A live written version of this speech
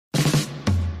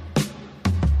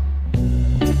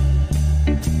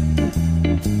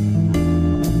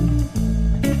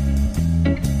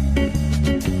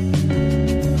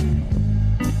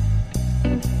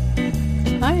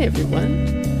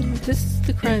everyone. This is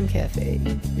the Crime Cafe,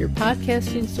 your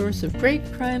podcasting source of great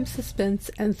crime,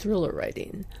 suspense, and thriller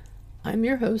writing. I'm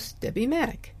your host, Debbie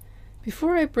Mack.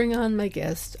 Before I bring on my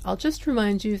guest, I'll just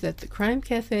remind you that the Crime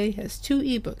Cafe has 2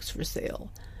 ebooks for sale,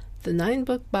 the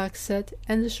 9-book box set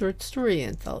and the short story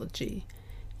anthology.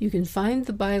 You can find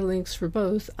the buy links for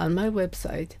both on my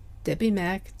website,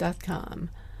 debbiemack.com,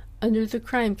 under the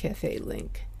Crime Cafe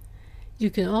link. You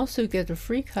can also get a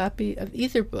free copy of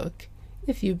either book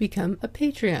if you become a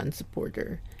Patreon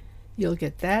supporter. You'll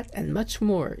get that and much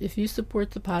more if you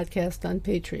support the podcast on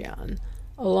Patreon,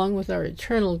 along with our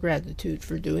eternal gratitude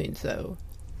for doing so.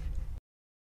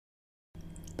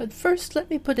 But first,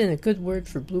 let me put in a good word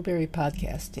for Blueberry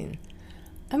Podcasting.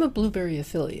 I'm a Blueberry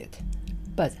affiliate,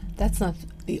 but that's not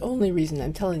the only reason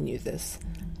I'm telling you this.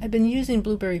 I've been using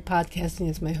Blueberry Podcasting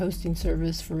as my hosting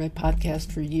service for my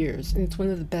podcast for years, and it's one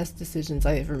of the best decisions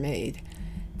I ever made.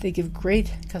 They give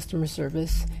great customer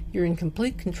service. You're in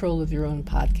complete control of your own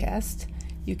podcast.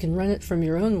 You can run it from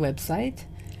your own website,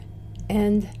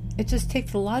 and it just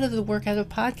takes a lot of the work out of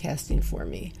podcasting for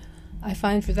me. I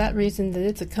find for that reason that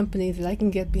it's a company that I can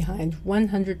get behind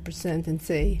 100% and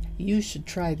say, you should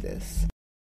try this.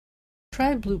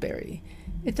 Try Blueberry.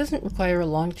 It doesn't require a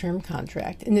long-term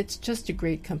contract, and it's just a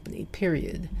great company,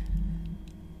 period.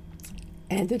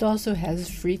 And it also has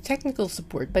free technical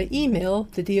support by email,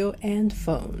 video, and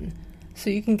phone, so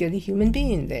you can get a human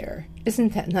being there.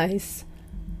 Isn't that nice?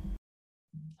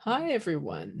 Hi,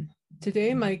 everyone.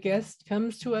 Today, my guest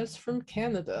comes to us from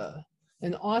Canada,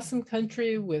 an awesome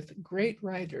country with great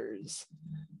writers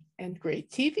and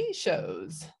great TV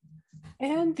shows,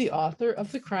 and the author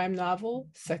of the crime novel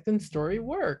Second Story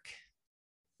Work.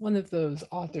 One of those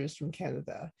authors from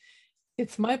Canada.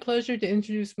 It's my pleasure to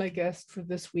introduce my guest for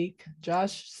this week,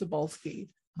 Josh Cybulski.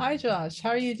 Hi, Josh. How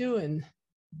are you doing?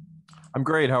 I'm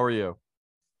great. How are you?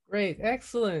 Great.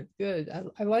 Excellent. Good.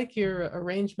 I like your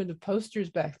arrangement of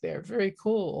posters back there. Very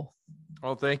cool.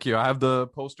 Oh, thank you. I have the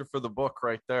poster for the book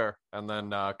right there. And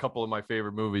then a couple of my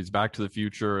favorite movies, Back to the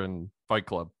Future and Fight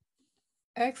Club.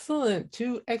 Excellent.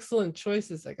 2 excellent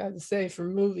choices, I got to say, for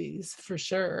movies, for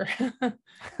sure.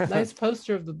 Nice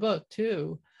poster of the book,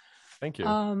 too. Thank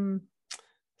you.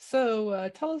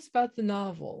 So tell us about the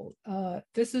novel.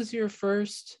 This is your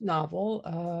first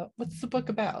novel. What's the book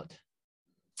about?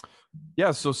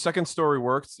 Yeah, so Second Story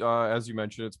Works, as you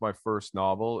mentioned, it's my first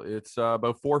novel. It's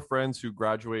about 4 friends who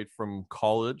graduate from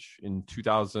college in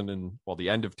the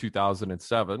end of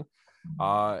 2007.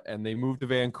 And they moved to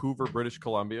Vancouver, British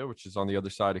Columbia, which is on the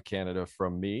other side of Canada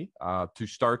from me, to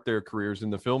start their careers in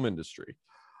the film industry.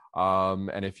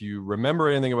 And if you remember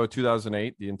anything about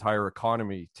 2008, the entire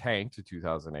economy tanked in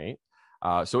 2008.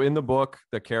 So in the book,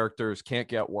 the characters can't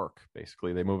get work.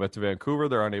 Basically, they move out to Vancouver.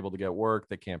 They're unable to get work.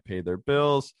 They can't pay their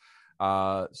bills.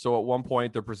 So at one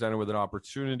point, they're presented with an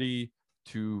opportunity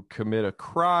to commit a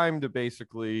crime that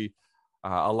basically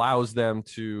allows them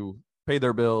to pay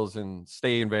their bills and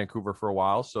stay in Vancouver for a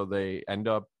while. So they end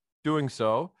up doing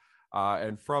so.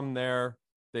 And from there,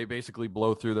 they basically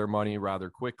blow through their money rather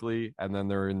quickly. And then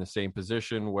they're in the same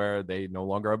position where they no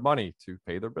longer have money to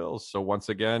pay their bills. So once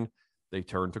again, they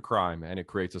turn to crime, and it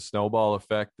creates a snowball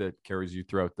effect that carries you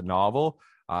throughout the novel.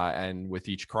 And with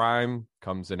each crime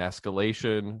comes an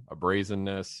escalation, a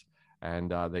brazenness,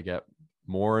 and they get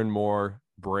more and more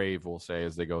brave, we'll say,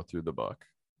 as they go through the book.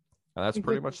 And that's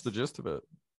pretty much the gist of it.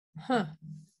 Huh.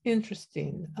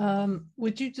 Interesting.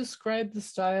 Would you describe the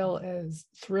style as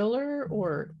thriller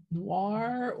or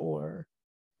noir or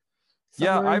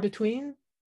somewhere in between?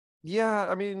 Yeah,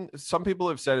 I mean, some people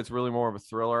have said it's really more of a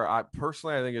thriller. I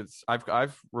think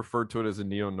I've referred to it as a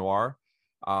neo-noir.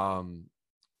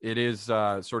 It is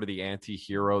sort of the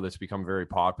anti-hero that's become very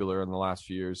popular in the last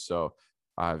few years. So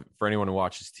for anyone who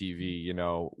watches TV,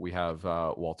 we have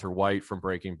Walter White from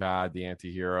Breaking Bad, the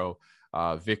anti-hero.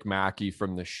 Vic Mackey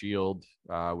from The Shield,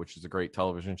 which is a great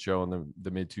television show in the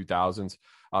mid-2000s.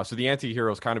 So the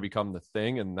anti-heroes kind of become the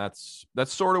thing, and that's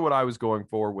sort of what I was going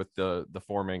for with the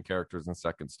 4 main characters in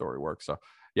Second Story Work. So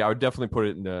yeah, I would definitely put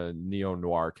it in the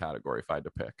neo-noir category if I had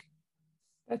to pick.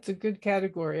 That's a good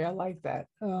category. I like that.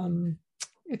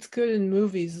 It's good in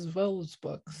movies as well as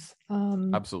books.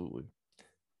 Absolutely.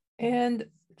 And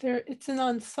it's an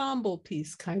ensemble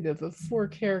piece kind of 4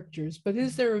 characters, but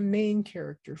is there a main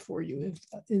character for you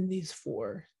in these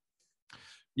 4?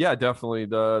 Yeah, definitely.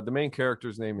 The main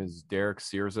character's name is Derek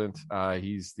Sierzent.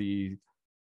 He's the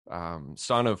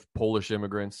son of Polish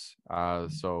immigrants.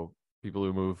 So people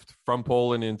who moved from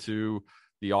Poland into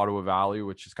the Ottawa Valley,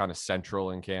 which is kind of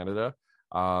central in Canada.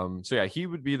 So yeah, he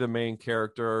would be the main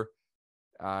character.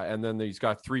 And then he's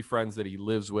got 3 friends that he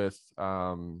lives with,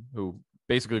 who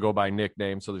basically go by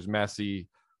nicknames. So there's Messi,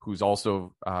 who's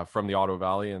also from the Ottawa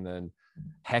Valley, and then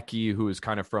Hecky, who is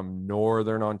kind of from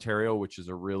Northern Ontario, which is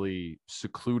a really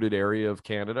secluded area of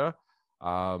Canada.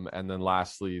 And then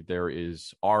lastly, there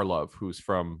is Arlov, who's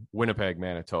from Winnipeg,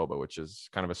 Manitoba, which is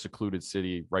kind of a secluded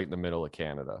city right in the middle of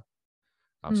Canada.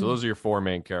 So those are your four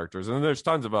main characters. And then there's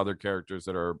tons of other characters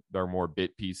that are more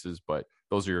bit pieces, but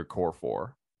those are your core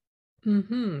four.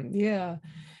 Yeah.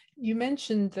 You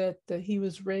mentioned that he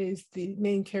was raised, the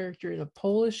main character, in a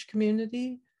Polish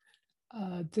community.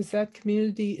 Does that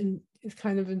community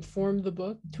kind of inform the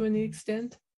book to any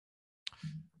extent?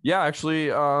 Yeah, actually.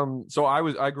 So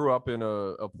I grew up in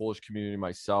a Polish community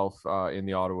myself, in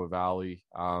the Ottawa Valley.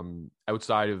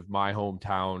 Outside of my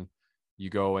hometown, you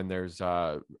go and there's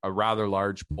a rather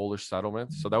large Polish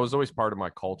settlement. So that was always part of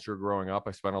my culture growing up.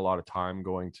 I spent a lot of time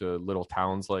going to little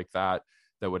towns like that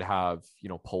would have,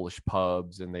 Polish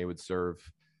pubs, and they would serve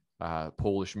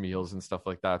Polish meals and stuff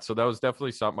like that. So that was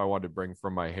definitely something I wanted to bring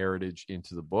from my heritage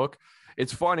into the book.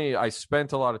 It's funny, I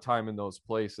spent a lot of time in those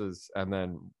places and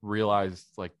then realized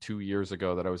like 2 years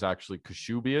ago that I was actually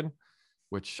Kashubian,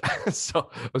 which so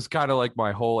it was kind of like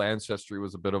my whole ancestry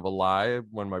was a bit of a lie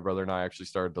when my brother and I actually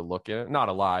started to look at it. Not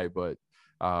a lie, but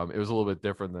it was a little bit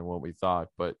different than what we thought.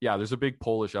 But yeah, there's a big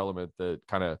Polish element that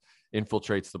kind of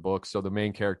infiltrates the book. So the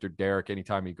main character, Derek,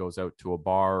 anytime he goes out to a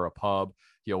bar or a pub,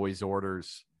 he always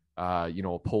orders a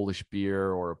Polish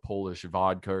beer or a Polish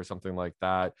vodka or something like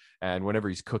that. And whenever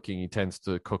he's cooking, he tends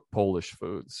to cook Polish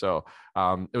food. So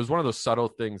it was one of those subtle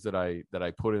things that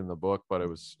I put in the book, but it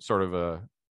was sort of a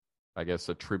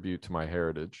tribute to my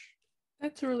heritage.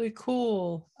 That's really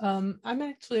cool. I'm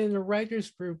actually in a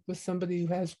writers group with somebody who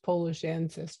has Polish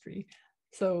ancestry.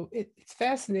 So it's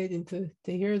fascinating to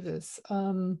hear this.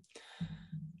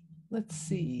 Let's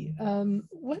see.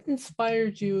 What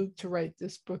inspired you to write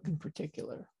this book in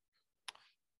particular?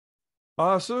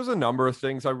 So there's a number of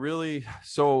things.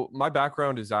 So my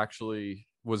background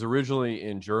was originally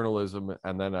in journalism,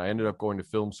 and then I ended up going to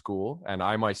film school, and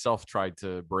I myself tried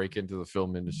to break into the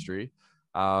film industry.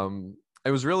 I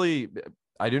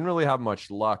didn't really have much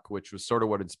luck, which was sort of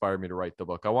what inspired me to write the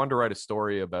book. I wanted to write a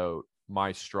story about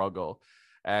my struggle.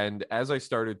 And as I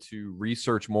started to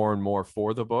research more and more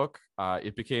for the book,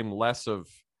 it became less of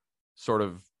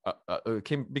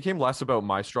became less about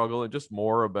my struggle and just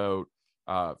more about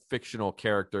fictional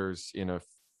characters in a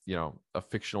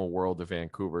fictional world of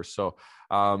Vancouver. So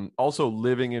also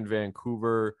living in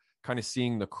Vancouver, kind of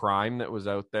seeing the crime that was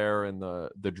out there and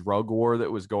the drug war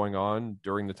that was going on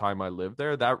during the time I lived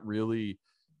there, that really,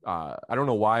 I don't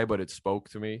know why, but it spoke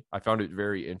to me. I found it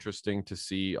very interesting to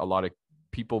see a lot of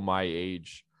people my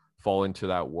age fall into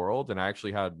that world. And I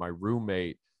actually had my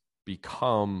roommate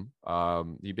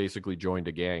he basically joined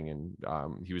a gang, and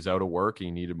he was out of work.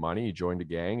 He needed money. He joined a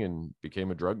gang and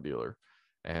became a drug dealer.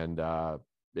 And I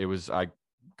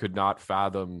could not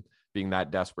fathom being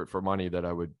that desperate for money that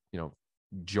I would,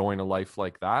 join a life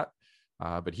like that.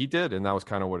 But he did. And that was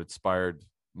kind of what inspired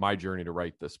my journey to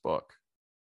write this book.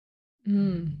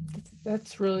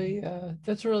 That's really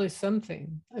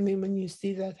something. I mean, when you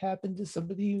see that happen to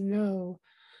somebody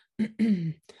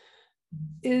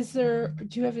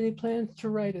do you have any plans to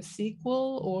write a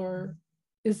sequel, or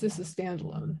is this a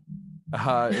standalone?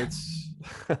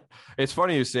 It's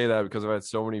funny you say that, because I've had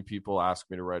so many people ask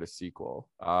me to write a sequel,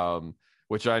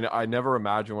 which I never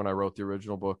imagined when I wrote the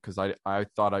original book, because I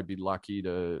thought I'd be lucky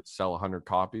to sell 100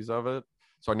 copies of it.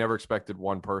 So I never expected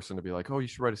one person to be like, oh, you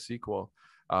should write a sequel.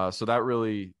 So that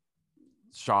really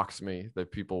shocks me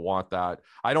that people want that.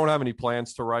 I don't have any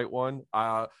plans to write one.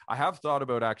 I have thought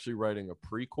about actually writing a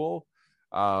prequel,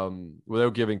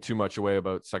 without giving too much away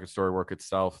about Second Story Work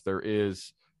itself. There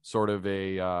is sort of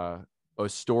a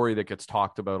story that gets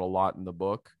talked about a lot in the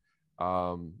book,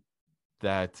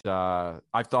 that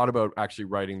I've thought about actually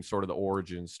writing sort of the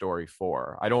origin story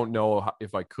for. I don't know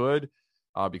if I could,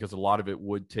 because a lot of it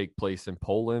would take place in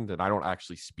Poland, and I don't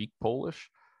actually speak Polish.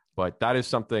 But that is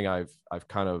something I've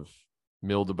kind of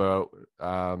milled about,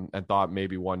 and thought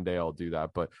maybe one day I'll do that.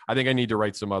 But I think I need to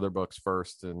write some other books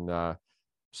first and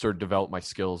sort of develop my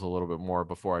skills a little bit more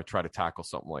before I try to tackle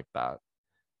something like that.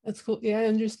 That's cool. Yeah, I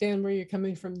understand where you're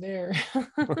coming from there.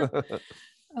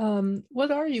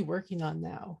 What are you working on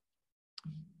now?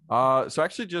 So I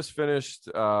actually just finished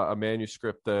a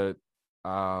manuscript that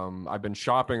I've been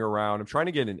shopping around. I'm trying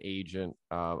to get an agent.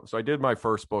 So I did my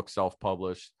first book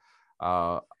self-published.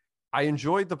 I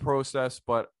enjoyed the process,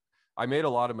 but I made a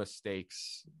lot of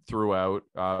mistakes throughout,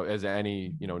 as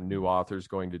any new author is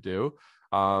going to do.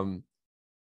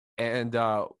 And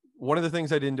one of the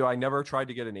things I didn't do, I never tried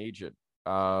to get an agent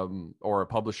or a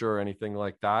publisher or anything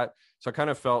like that. So I kind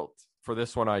of felt for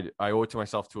this one, I owe it to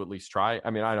myself to at least try.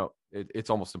 I mean, I don't, it's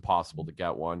almost impossible to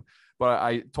get one, but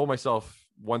I told myself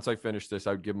once I finish this,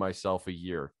 I would give myself a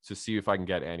year to see if I can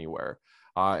get anywhere.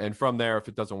 And from there, if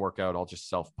it doesn't work out, I'll just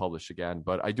self-publish again.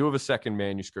 But I do have a second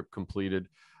manuscript completed.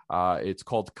 It's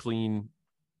called Clean,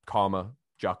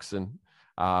 Juxin.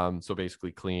 So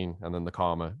basically clean and then the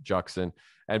comma Juxin.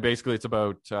 And basically it's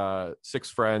about 6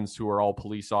 friends who are all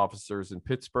police officers in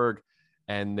Pittsburgh.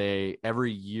 And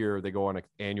every year they go on an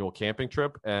annual camping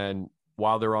trip. And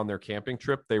while they're on their camping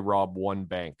trip, they rob one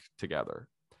bank together.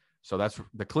 So that's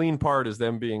the clean part is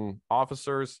them being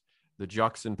officers. The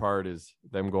Juxin part is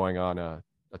them going on a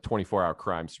 24-hour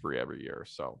crime spree every year.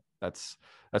 So that's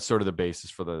sort of the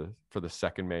basis for the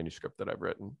second manuscript that I've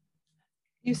written.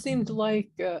 You seemed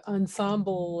like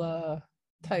ensemble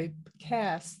type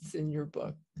casts in your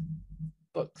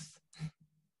books.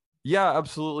 Yeah,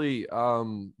 absolutely.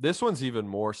 This one's even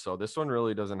more so. This one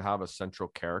really doesn't have a central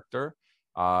character.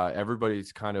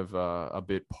 Everybody's kind of a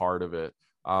bit part of it.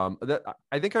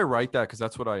 I think I write that because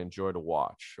that's what I enjoy to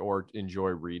watch or enjoy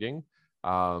reading.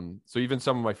 So even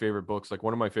some of my favorite books, like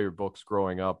one of my favorite books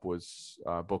growing up was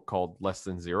a book called Less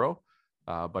Than Zero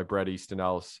by Bret Easton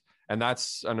Ellis. And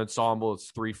that's an ensemble.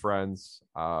 It's 3 friends.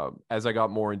 As I got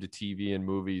more into TV and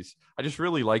movies, I just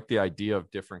really like the idea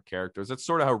of different characters. That's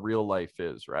sort of how real life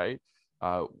is, right?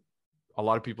 A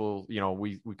lot of people,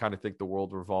 we kind of think the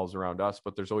world revolves around us,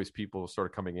 but there's always people sort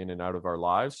of coming in and out of our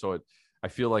lives. So I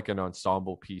feel like an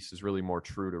ensemble piece is really more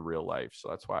true to real life. So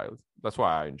that's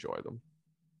why I enjoy them.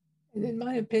 And in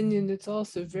my opinion, it's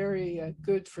also very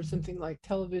good for something like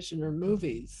television or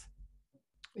movies.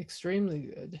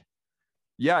 Extremely good.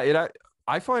 Yeah,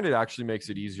 I find it actually makes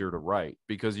it easier to write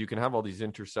because you can have all these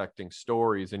intersecting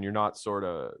stories and you're not sort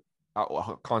of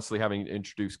constantly having to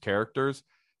introduce characters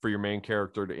for your main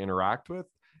character to interact with.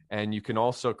 And you can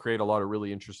also create a lot of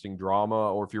really interesting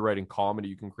drama, or if you're writing comedy,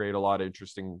 you can create a lot of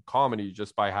interesting comedy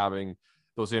just by having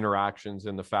those interactions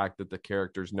and the fact that the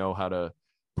characters know how to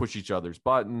push each other's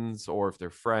buttons, or if they're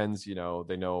friends, they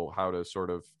know how to sort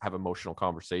of have emotional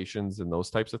conversations and those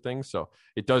types of things. So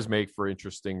it does make for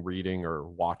interesting reading or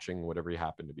watching whatever you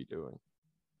happen to be doing.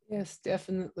 Yes,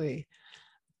 definitely.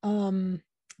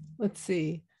 Let's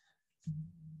see.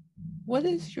 What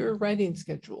is your writing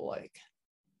schedule like?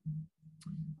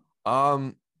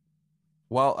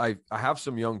 Well, I have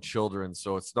some young children,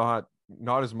 so it's not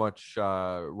as much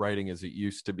writing as it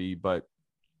used to be, but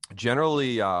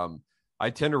generally I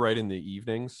tend to write in the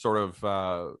evenings, sort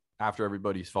of after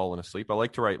everybody's fallen asleep. I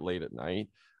like to write late at night.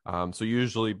 So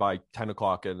usually by 10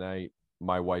 o'clock at night,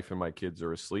 my wife and my kids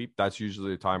are asleep. That's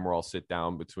usually the time where I'll sit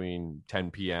down between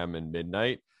 10 p.m. and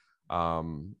midnight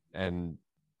and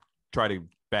try to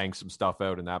bang some stuff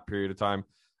out in that period of time.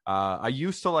 I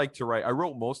used to like to write. I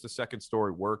wrote most of second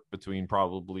story work between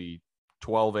probably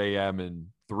 12 a.m. and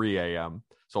 3 a.m.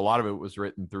 So a lot of it was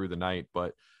written through the night.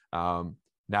 But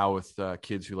now with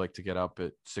kids who like to get up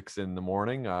at 6 in the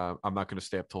morning, I'm not going to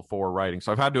stay up till 4 writing.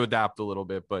 So I've had to adapt a little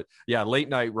bit. But yeah, late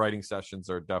night writing sessions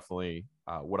are definitely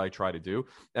what I try to do.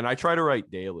 And I try to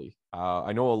write daily.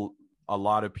 I know a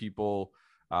lot of people,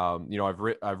 I've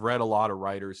read a lot of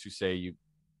writers who say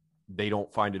they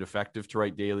don't find it effective to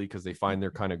write daily because they find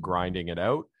they're kind of grinding it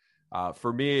out.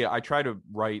 For me, I try to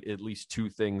write at least 2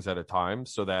 things at a time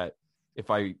so that if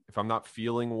I'm not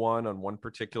feeling one on one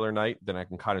particular night, then I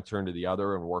can kind of turn to the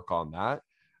other and work on that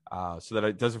so that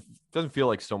it doesn't feel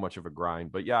like so much of a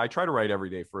grind. But yeah, I try to write every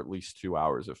day for at least 2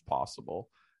 hours if possible,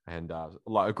 and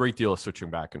a great deal of switching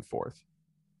back and forth.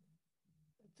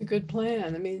 It's a good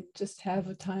plan. I mean, just have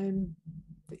a time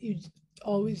that you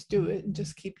always do it and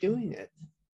just keep doing it.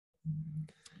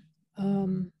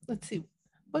 Let's see.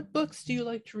 What books do you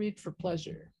like to read for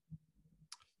pleasure?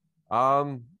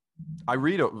 I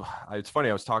read it's funny.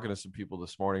 I was talking to some people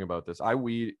this morning about this. I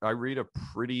read a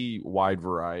pretty wide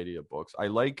variety of books. I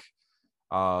like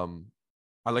a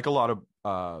lot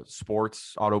of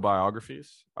sports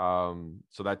autobiographies.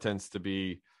 So that tends to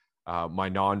be my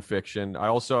nonfiction.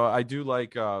 I do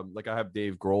like I have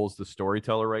Dave Grohl's The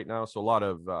Storyteller right now. So a lot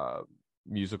of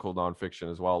musical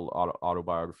nonfiction as well,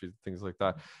 autobiographies, things like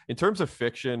that. In terms of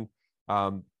fiction,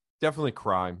 definitely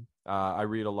crime. I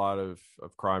read a lot of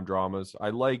crime dramas. I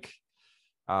like,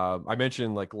 I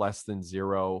mentioned like Less Than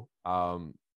Zero.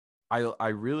 I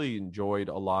really enjoyed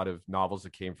a lot of novels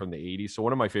that came from the 80s. So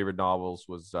one of my favorite novels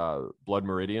was Blood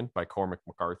Meridian by Cormac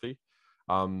McCarthy.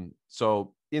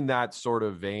 So in that sort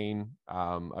of vein,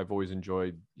 I've always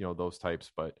enjoyed, those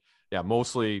types, but yeah,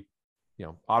 mostly,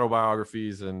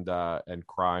 autobiographies and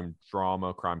crime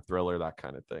drama, crime thriller, that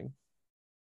kind of thing.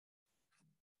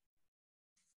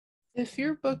 If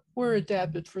your book were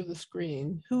adapted for the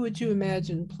screen, who would you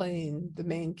imagine playing the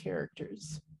main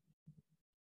characters?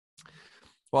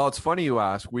 Well, it's funny you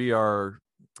ask.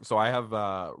 So I have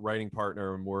a writing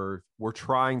partner, and we're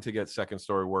trying to get second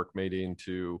story work made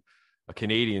into a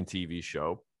Canadian TV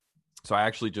show. So I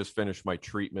actually just finished my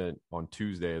treatment on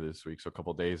Tuesday of this week, so a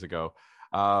couple of days ago.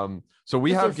 So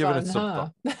we Those are have given fun, it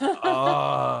some huh?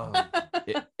 thought.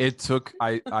 It took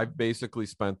I basically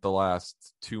spent the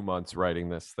last 2 months writing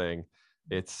this thing.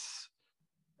 It's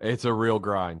it's a real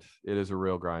grind. It is a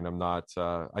real grind. I'm not.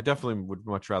 I definitely would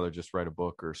much rather just write a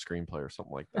book or a screenplay or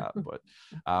something like that. But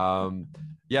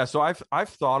yeah. So I've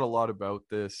thought a lot about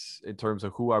this in terms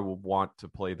of who I would want to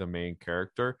play the main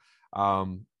character.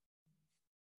 Um,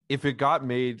 if it got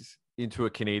made into a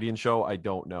Canadian show, I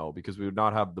don't know because we would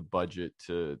not have the budget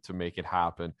to make it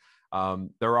happen.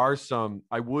 There are some.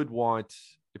 I would want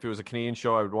if it was a Canadian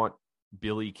show, I would want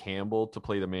Billy Campbell to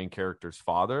play the main character's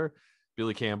father.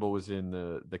 Billy Campbell was in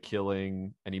the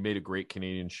Killing, and he made a great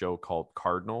Canadian show called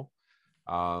Cardinal.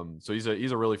 So he's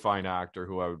a really fine actor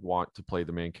who I would want to play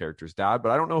the main character's dad,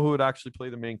 but I don't know who would actually play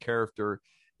the main character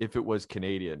if it was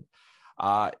Canadian.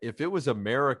 If it was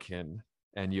American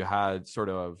and you had sort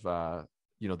of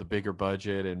the bigger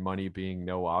budget and money being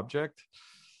no object,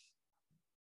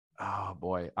 oh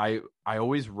boy, I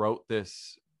always wrote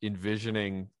this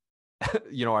envisioning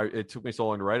it took me so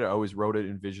long to write it. I always wrote it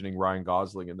envisioning Ryan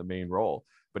Gosling in the main role,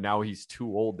 but now he's too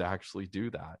old to actually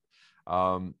do that.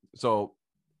 So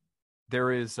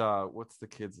there is what's the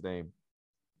kid's name?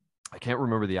 I can't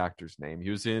remember the actor's name. He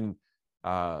was in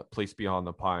Place Beyond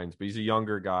the Pines, but he's a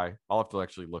younger guy. I'll have to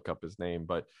actually look up his name,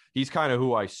 but he's kind of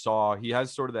who I saw. He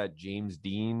has sort of that James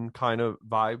Dean kind of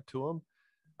vibe to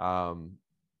him.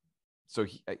 So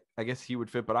I guess he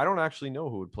would fit, but I don't actually know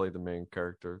who would play the main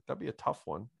character. That'd be a tough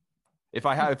one. If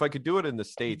I could do it in the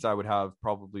States, I would have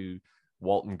probably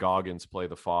Walton Goggins play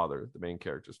the father, the main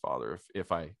character's father,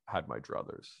 if I had my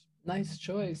druthers. Nice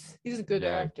choice. He's a good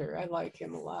Yeah. actor. I like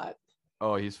him a lot.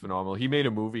 Oh, he's phenomenal. He made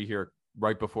a movie here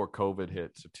right before COVID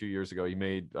hit. So 2 years ago, he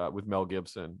made with Mel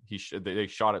Gibson. They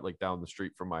shot it like down the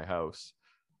street from my house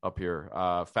up here.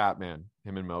 Fat Man,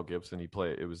 him and Mel Gibson.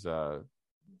 It was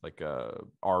like a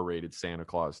R-rated Santa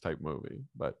Claus type movie,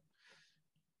 but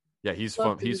yeah, he's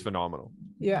fun. He's phenomenal.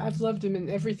 Yeah, I've loved him in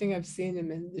everything I've seen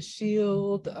him in. The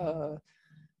Shield, the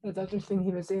other thing he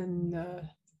was in,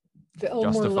 the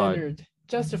Elmore Justified. Leonard.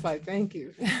 Justified, thank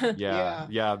you.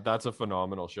 Yeah, that's a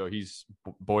phenomenal show. He's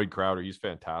Boyd Crowder. He's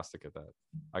fantastic at that.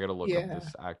 I got to look up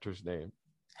this actor's name.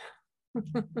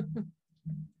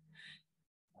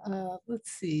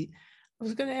 Let's see. I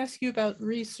was going to ask you about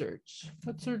research.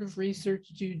 What sort of research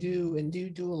do you do, and do you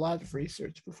do a lot of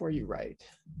research before you write?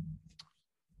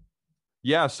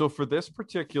 Yeah, so for this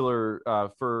particular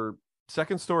for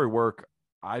second story work,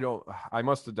 I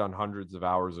must have done hundreds of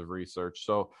hours of research.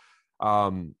 So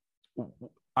um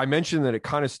I mentioned that it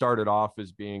kind of started off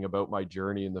as being about my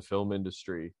journey in the film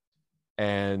industry,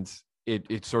 and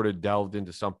it sort of delved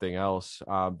into something else.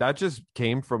 That just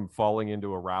came from falling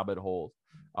into a rabbit hole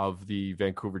of the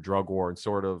Vancouver drug war and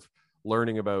sort of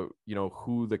learning about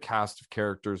who the cast of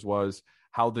characters was,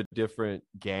 how the different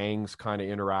gangs kind of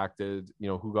interacted,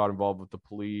 who got involved with the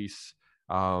police.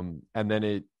 And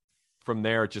then from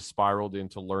there, it just spiraled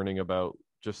into learning about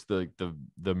just the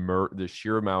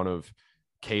sheer amount of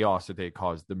chaos that they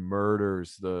caused, the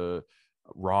murders, the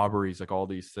robberies, like all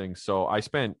these things. So I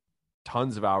spent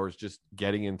tons of hours just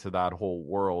getting into that whole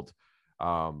world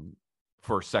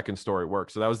for second story work.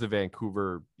 So that was the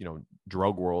Vancouver,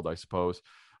 drug world, I suppose.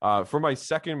 For my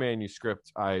second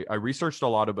manuscript, I researched a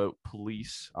lot about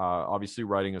police, obviously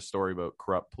writing a story about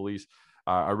corrupt police.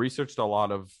 I researched a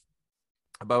lot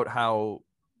about how,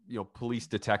 police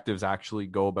detectives actually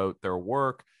go about their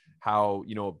work, how,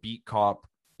 a beat cop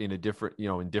in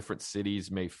different cities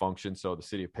may function. So the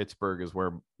city of Pittsburgh is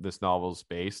where this novel is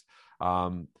based.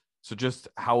 So just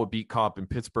how a beat cop in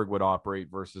Pittsburgh would operate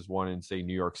versus one in, say,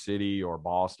 New York City or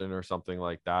Boston or something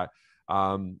like that.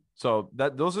 So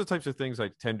those are the types of things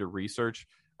I tend to research.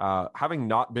 Having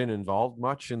not been involved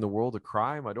much in the world of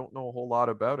crime, I don't know a whole lot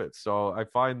about it. So I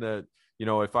find that,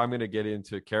 if I'm going to get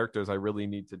into characters, I really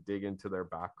need to dig into their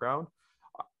background.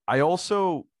 I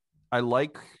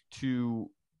like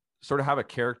to sort of have a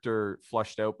character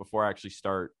fleshed out before I actually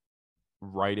start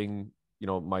writing,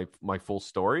 my full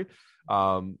story.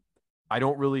 I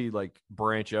don't really like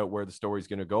branch out where the story's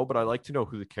going to go, but I like to know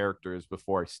who the character is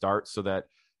before I start, so that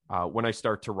when I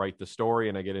start to write the story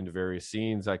and I get into various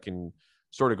scenes, I can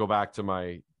sort of go back to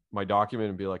my document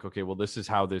and be like, okay, well, this is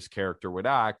how this character would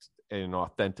act in an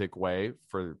authentic way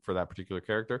for that particular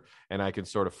character, and I can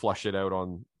sort of flush it out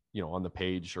on on the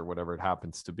page or whatever it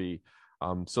happens to be.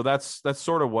 So that's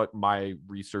sort of what my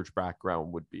research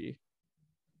background would be.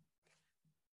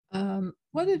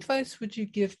 What advice would you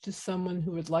give to someone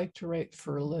who would like to write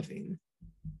for a living?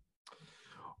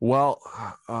 Well,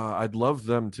 I'd love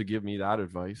them to give me that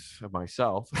advice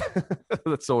myself.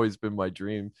 That's always been my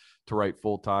dream, to write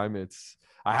full time.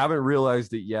 I haven't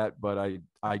realized it yet, but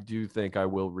I do think I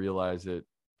will realize it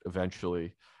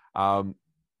eventually. Um,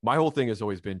 my whole thing has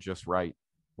always been just write,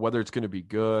 whether it's going to be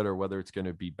good or whether it's going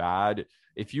to be bad.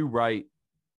 If you write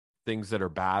things that are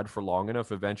bad for long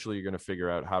enough, eventually you're going to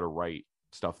figure out how to write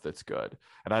stuff that's good.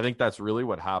 And I think that's really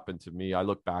what happened to me. I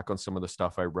look back on some of the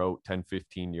stuff I wrote 10,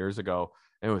 15 years ago.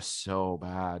 It was so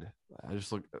bad.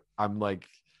 I'm like,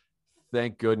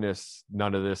 thank goodness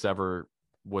none of this ever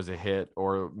was a hit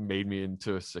or made me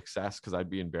into a success, because I'd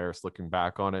be embarrassed looking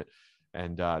back on it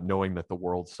and knowing that the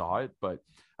world saw it. But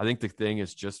I think the thing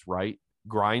is just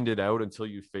grind it out until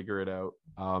you figure it out,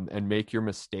 and make your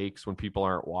mistakes when people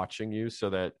aren't watching you,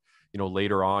 so that,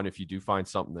 later on, if you do find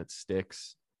something that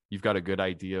sticks, you've got a good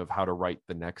idea of how to write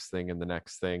the next thing and the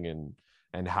next thing,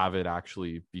 and have it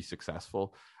actually be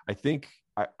successful. I think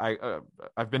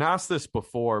I've been asked this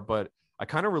before, but I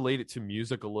kind of relate it to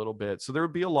music a little bit. So there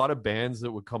would be a lot of bands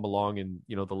that would come along in,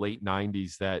 the late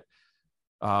 90s that,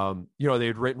 they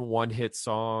had written one hit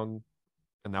song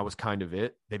and that was kind of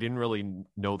it. They didn't really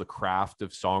know the craft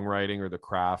of songwriting or the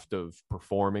craft of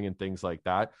performing and things like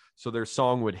that. So their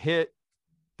song would hit.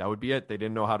 That would be it. They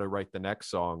didn't know how to write the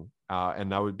next song.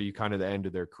 And that would be kind of the end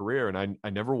of their career. And I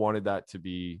never wanted that to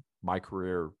be my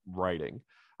career writing.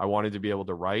 I wanted to be able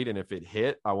to write. And if it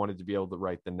hit, I wanted to be able to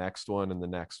write the next one and the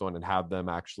next one and have them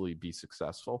actually be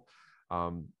successful.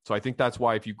 So I think that's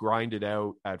why if you grind it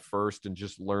out at first and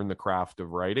just learn the craft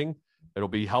of writing, it'll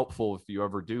be helpful if you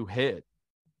ever do hit,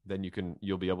 then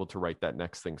you'll be able to write that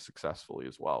next thing successfully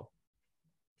as well.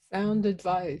 Sound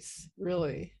advice,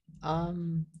 really.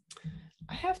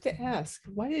 I have to ask,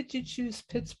 why did you choose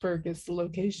Pittsburgh as the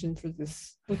location for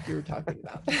this book you were talking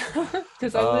about?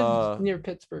 Because I lived near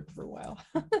Pittsburgh for a while.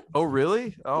 Oh,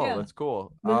 really? Oh, Yeah. that's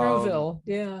cool. Monroeville,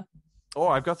 yeah. Oh,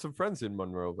 I've got some friends in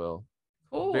Monroeville.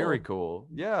 Cool. Very cool.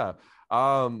 Yeah.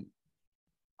 I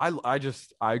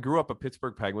grew up a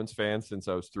Pittsburgh Penguins fan since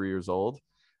I was 3 years old.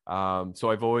 So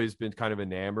I've always been kind of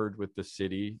enamored with the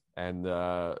city and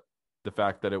the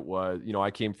fact that it was,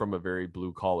 I came from a very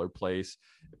blue collar place.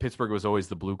 Pittsburgh was always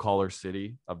the blue collar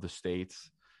city of the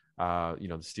States,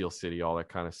 the Steel City, all that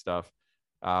kind of stuff.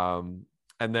 And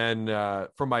then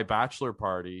for my bachelor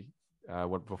party,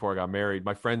 before I got married,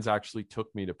 my friends actually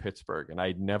took me to Pittsburgh, and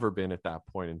I'd never been at that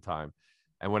point in time.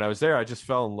 And when I was there, I just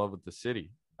fell in love with the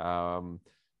city. I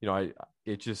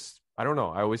don't know.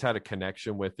 I always had a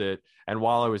connection with it. And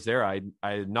while I was there, I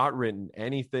had not written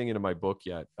anything into my book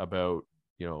yet about,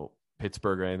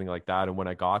 Pittsburgh or anything like that. And when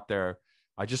I got there,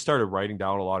 I just started writing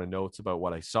down a lot of notes about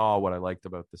what I saw, what I liked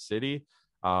about the city.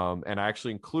 And I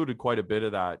actually included quite a bit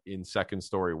of that in second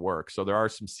story work. So there are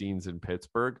some scenes in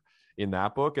Pittsburgh in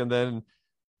that book. And then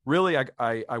really,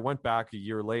 I went back a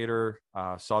year later,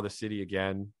 saw the city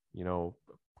again, a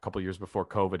couple of years before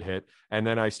COVID hit. And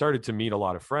then I started to meet a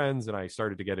lot of friends, and I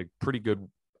started to get a pretty good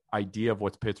idea of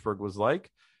what Pittsburgh was like.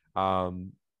 I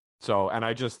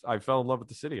fell in love with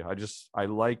the city. I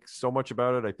like so much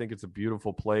about it. I think it's a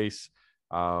beautiful place.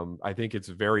 I think it's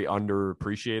a very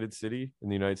underappreciated city in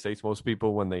the United States. Most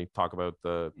people, when they talk about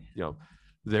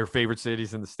their favorite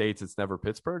cities in the States, it's never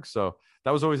Pittsburgh. So that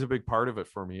was always a big part of it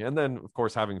for me. And then, of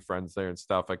course, having friends there and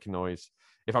stuff, I can always,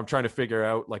 if I'm trying to figure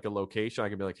out like a location, I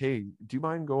can be like, hey, do you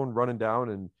mind running down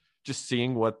and just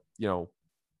seeing what,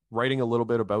 writing a little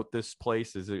bit about this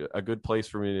place is a good place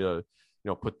for me to,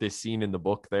 put this scene in the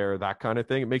book there, that kind of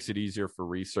thing. It makes it easier for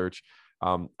research.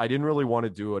 I didn't really want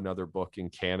to do another book in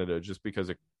Canada just because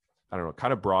it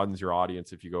kind of broadens your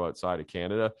audience. If you go outside of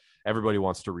Canada, everybody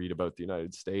wants to read about the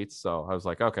United States. So I was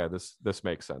like, okay, this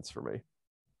makes sense for me.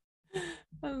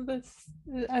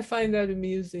 I find that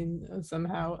amusing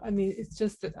somehow. I mean, it's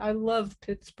just that I love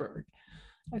Pittsburgh.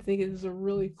 I think it is a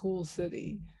really cool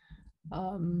city.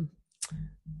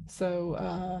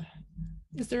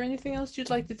 Is there anything else you'd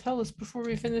like to tell us before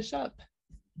we finish up?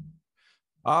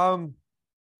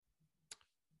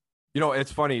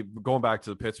 It's funny, going back to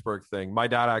the Pittsburgh thing. My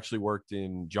dad actually worked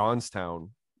in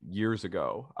Johnstown years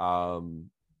ago.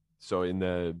 So in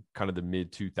the kind of the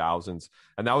mid 2000s.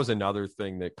 And that was another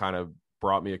thing that kind of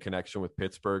brought me a connection with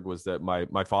Pittsburgh, was that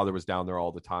my father was down there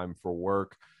all the time for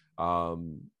work.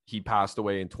 He passed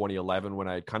away in 2011 when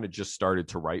I had kind of just started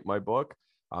to write my book.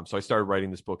 So I started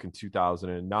writing this book in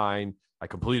 2009. I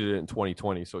completed it in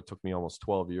 2020. So it took me almost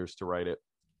 12 years to write it.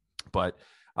 But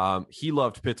He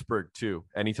loved Pittsburgh too.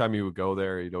 Anytime he would go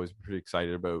there, he'd always be pretty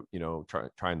excited about,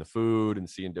 trying the food and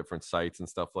seeing different sites and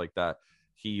stuff like that.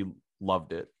 He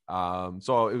loved it.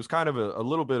 So it was kind of a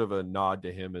little bit of a nod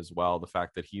to him as well, the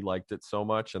fact that he liked it so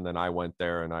much. And then I went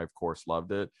there and I, of course,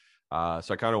 loved it. So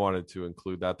I kind of wanted to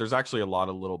include that. There's actually a lot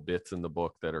of little bits in the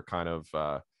book that are kind of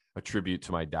a tribute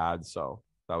to my dad. So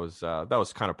that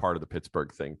was kind of part of the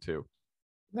Pittsburgh thing too.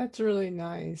 That's really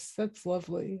nice. That's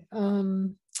lovely.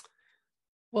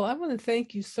 Well, I want to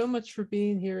thank you so much for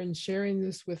being here and sharing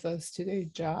this with us today,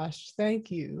 Josh.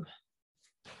 Thank you.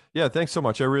 Yeah, thanks so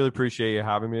much. I really appreciate you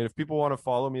having me. And if people want to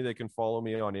follow me, they can follow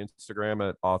me on Instagram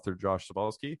at author Josh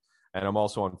Cybulski. And I'm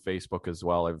also on Facebook as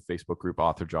well. I have a Facebook group,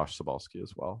 author Josh Cybulski,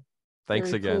 as well. Thanks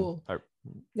Very again. Cool.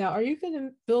 Now, are you going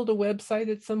to build a website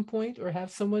at some point or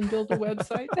have someone build a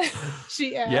website?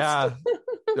 She asked. Yeah.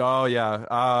 Oh,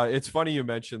 yeah. It's funny you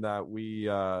mentioned that.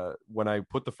 When I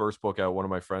put the first book out, one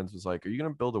of my friends was like, "Are you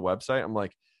going to build a website?" I'm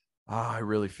like, I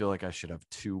really feel like I should have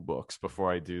 2 books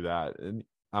before I do that. And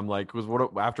I'm like,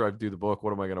 after I do the book,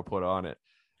 what am I going to put on it?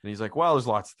 And he's like, well, there's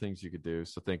lots of things you could do.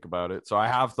 So think about it. So I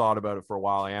have thought about it for a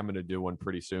while. I am going to do one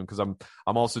pretty soon because I'm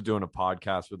also doing a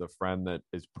podcast with a friend that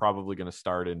is probably going to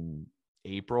start in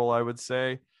April, I would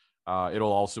say.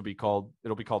 It'll be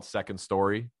called Second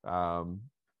Story.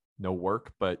 No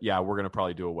work, but yeah, we're going to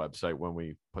probably do a website when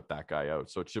we put that guy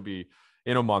out. So it should be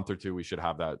in a month or 2. We should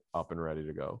have that up and ready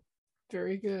to go.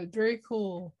 Very good. Very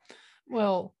cool.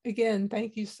 Well, again,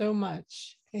 thank you so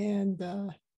much. And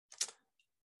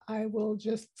I will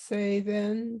just say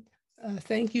then,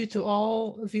 thank you to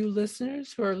all of you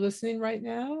listeners who are listening right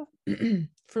now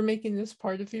for making this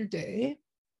part of your day.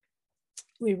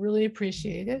 We really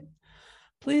appreciate it.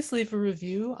 Please leave a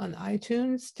review on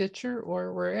iTunes, Stitcher,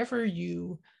 or wherever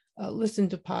you listen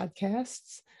to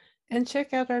podcasts, and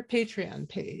check out our Patreon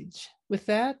page. With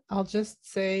that, I'll just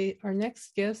say our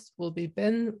next guest will be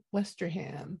Ben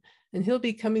Westerham, and he'll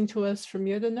be coming to us from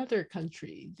yet another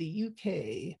country, the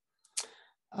UK.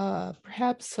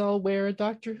 Perhaps I'll wear a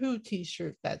Doctor Who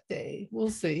t-shirt that day. We'll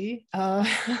see.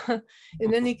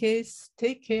 In any case,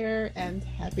 take care and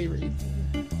happy reading.